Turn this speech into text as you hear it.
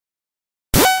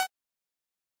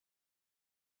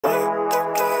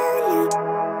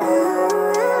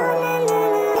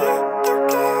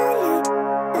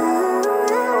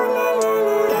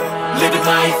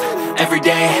life,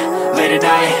 everyday, late at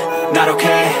night, not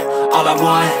okay. All I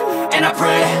want, and I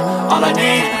pray, all I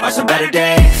need are some better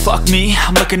days. Fuck me,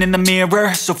 I'm looking in the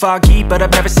mirror, so foggy, but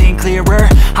I've never seen clearer.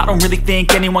 I don't really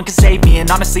think anyone can save me, and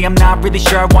honestly I'm not really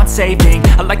sure I want saving.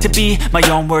 I like to be my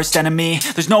own worst enemy.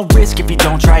 There's no risk if you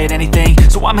don't try at anything,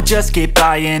 so I'ma just keep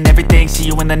buying everything. See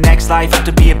you in the next life, have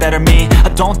to be a better me. I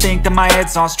don't think that my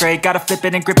head's on straight, gotta flip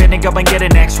it and grip it and go and get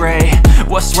an x-ray.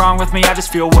 What's wrong with me? I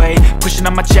just feel weight pushing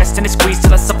on my chest and it squeezes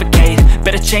till I suffocate.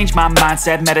 Better change my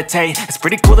mindset, meditate. It's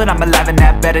pretty cool that I'm alive and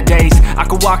have better days. I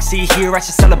could walk, see, hear, I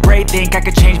should celebrate. Think I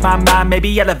could change my mind,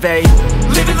 maybe elevate.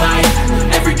 Living life,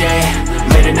 everyday,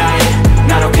 late at night,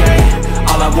 not okay.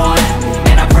 All I want,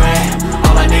 and I pray,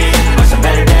 all I need are some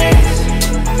better days.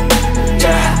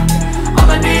 Yeah, all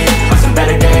I need are some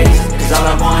better days. Cause all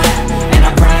I want, and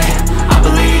I pray, I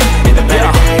believe in the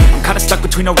better days. I'm kinda stuck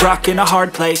between a rock and a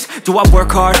hard place. Do I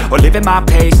work hard or live at my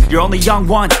pace? You're only young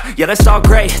once, yeah that's all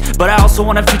great, but I also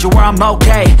want a future where I'm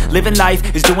okay. Living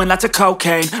life is doing lots of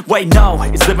cocaine. Wait no,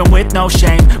 it's living with no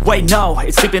shame. Wait no,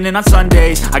 it's sleeping in on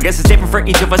Sundays. I guess it's different for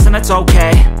each of us and that's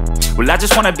okay. Well I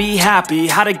just wanna be happy,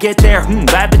 how to get there?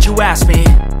 Glad that you asked me.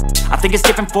 I think it's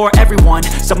different for everyone.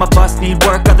 Some of us need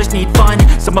work, others need fun.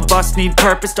 Some of us need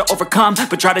purpose to overcome.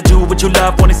 But try to do what you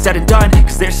love when it's said and done.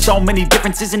 Cause there's so many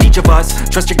differences in each of us.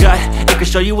 Trust your gut, it can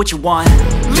show you what you want.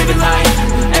 Living life,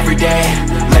 everyday,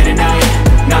 late at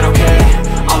night, not okay.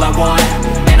 All I want,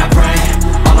 and I pray,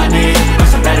 all I need are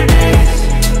some better days.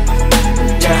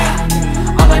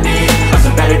 Yeah, all I need are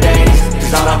some better days.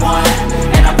 Cause all I want,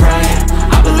 and I pray,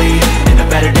 I believe in the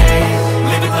better days.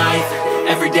 Living life,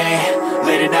 everyday,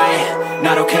 late at night,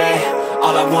 not okay.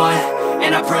 All I want,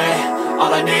 and I pray,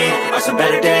 all I need are some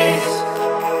better days.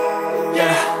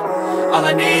 Yeah, all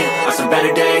I need are some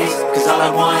better days. Cause all I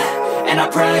want, and I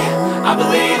pray, I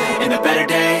believe in the better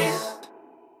days.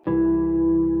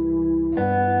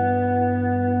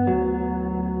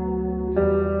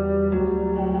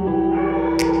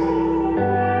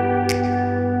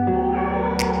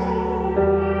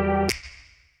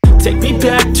 Take me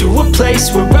back to a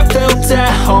place where I felt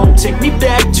at home. Take me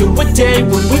back to a day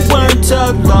when we weren't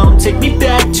alone. Take me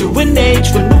back to an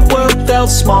age when the world felt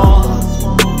small.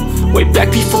 Way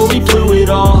back before we blew it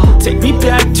all. Take me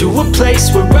back to a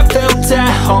place where I felt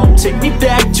at home. Take me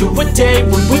back to a day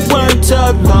when we weren't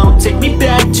alone. Take me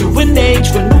back to an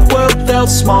age when the world felt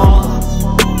small.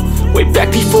 Way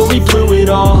back before we blew it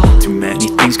all. Too many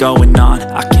things going on,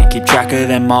 I can't keep track of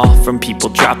them all. From people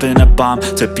dropping a bomb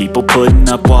to people putting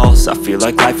up walls. I feel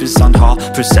like life is on hold,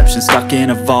 perception stuck in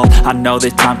a vault. I know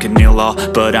that time can heal all,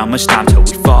 but how much time till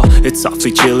we fall? It's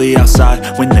awfully chilly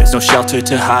outside when there's no shelter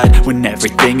to hide. When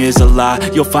everything is a lie,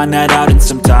 you'll find that out in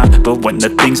some time. But when the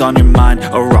things on your mind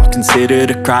are all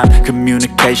considered a crime,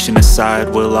 communication aside,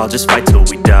 we'll all just fight till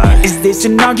we die. Is this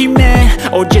an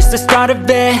argument or just the start of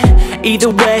it?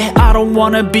 Either way, I don't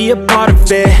wanna be a part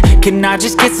of it. Can I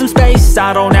just get some space?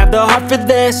 I don't have the heart for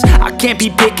this. I can't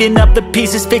be picking up the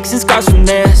pieces, fixing scars from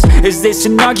this. Is this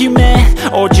an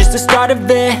argument or just the start of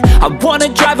it? I wanna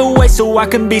drive away so I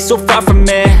can be so far from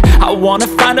it. I wanna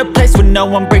find a place where no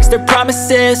one breaks their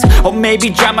promises. Or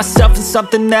maybe drown myself in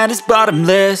something that is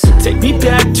bottomless. Take me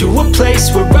back to a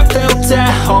place where I felt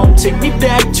at home. Take me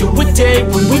back to a day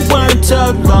when we weren't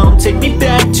alone. Take me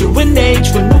back to an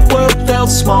age when the world felt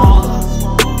small.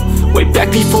 Way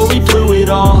back before we blew it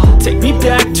all. Take me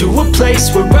back to a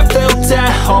place where I felt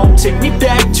at home. Take me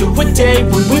back to a day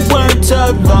when we weren't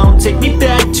alone. Take me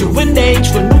back to an age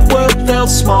when the world felt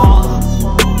small.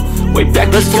 Way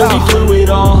back before we blew it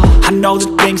all. I know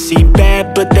that things seem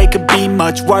bad, but they could be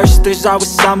much worse. There's always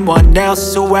someone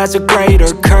else who has a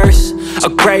greater curse, a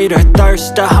greater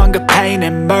thirst, a hunger, pain,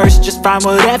 and mercy. Just find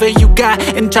whatever you got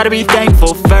and try to be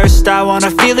thankful first. I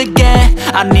wanna feel again,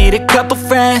 I need a couple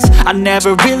friends. I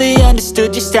never really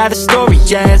understood just how the story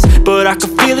ends, but I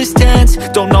can feel it's tense,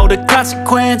 don't know the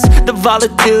consequence. The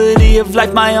volatility of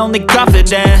life, my only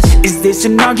confidence. Is this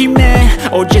an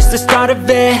argument or just the start of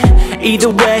it? Either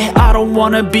way, I don't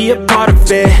wanna be a part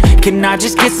of it. Can I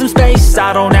just get some space?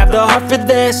 I don't have the heart for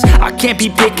this. I can't be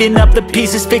picking up the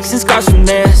pieces, fixing scars from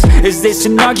this. Is this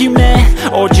an argument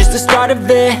or just the start of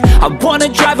it? I wanna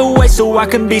drive away so I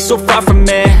can be so far from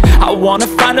it. I wanna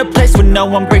find a place where no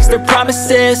one breaks their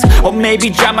promises. Or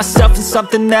maybe drown myself in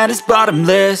something that is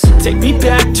bottomless. Take me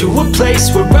back to a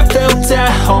place where I felt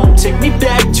at home. Take me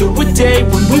back to a day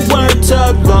when we weren't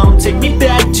alone. Take me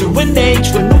back to an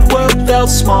age when the world felt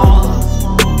small.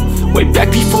 Way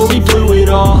back before we blew it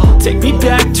all. Take me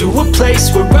back to a place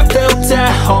where I felt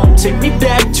at home. Take me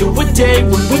back to a day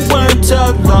when we weren't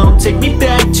alone. Take me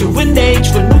back to an age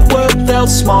when the world felt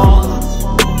small.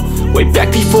 Way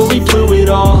back before we blew it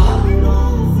all.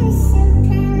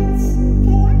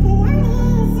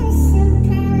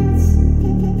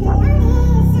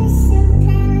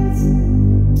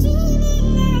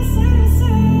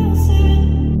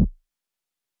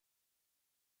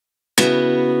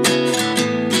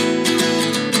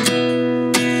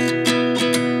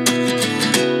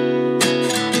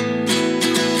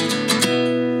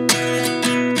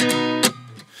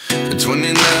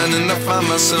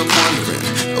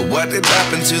 did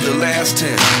happen to the last 10?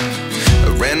 I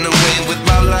ran away with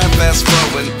my life, fast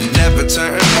forward, never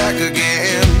turn back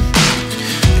again.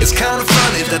 It's kind of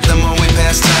funny that the more we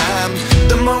pass time,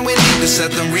 the more we need to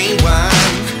set the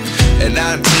rewind. And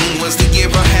 19 was the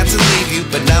year I had to leave you,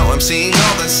 but now I'm seeing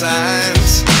all the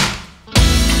signs.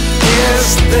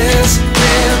 Is this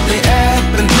really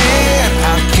happening?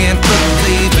 I can't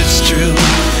believe it's true.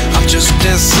 I'm just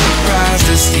as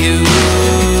surprised as you.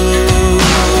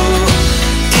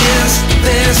 Is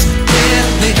this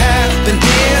really happening?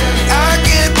 I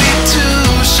can't be too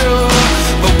sure,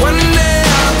 but one day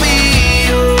I'll be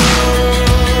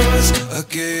yours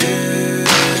again.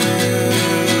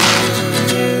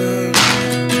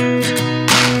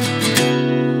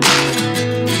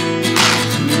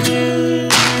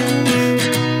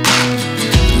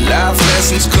 Life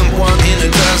lessons come one in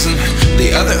a dozen.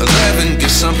 The other 11 get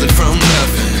something from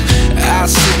nothing. I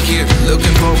sit here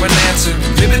looking for an answer.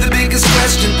 Maybe the biggest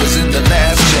question was in the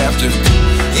last chapter.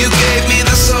 You gave me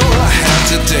the soul I have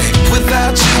today.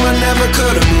 Without you I never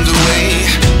could have moved away.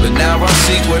 But now I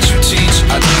see what you teach.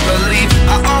 I do believe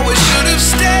I always should have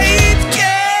stayed.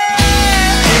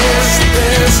 Yeah. Is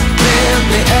this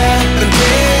really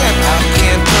happening? I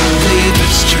can't believe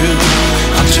it's true.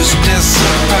 I'm just as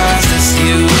surprised as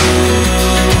you.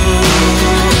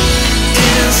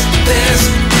 Is this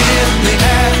really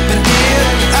happening?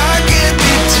 I can't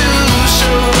be too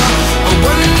sure, but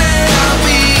one day I'll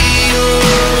be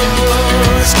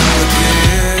yours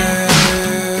again.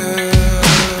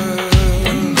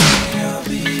 One day I'll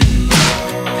be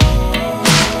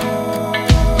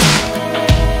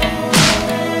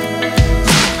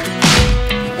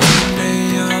One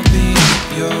day I'll be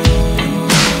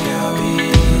yours. I'll be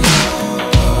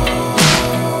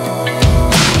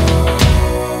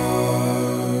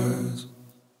yours.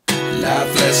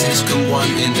 Life lessons come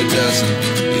one in a dozen.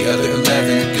 The other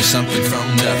 11 get something from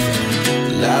nothing.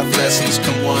 Life lessons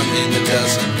come one in a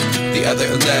dozen. The other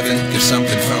 11 get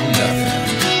something from nothing.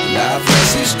 Life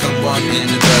lessons come one in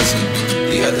a dozen.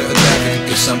 The other 11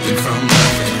 get something from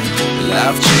nothing.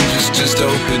 Life changes just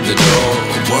open the door.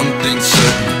 One thing's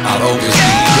certain, I'll always be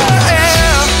yours.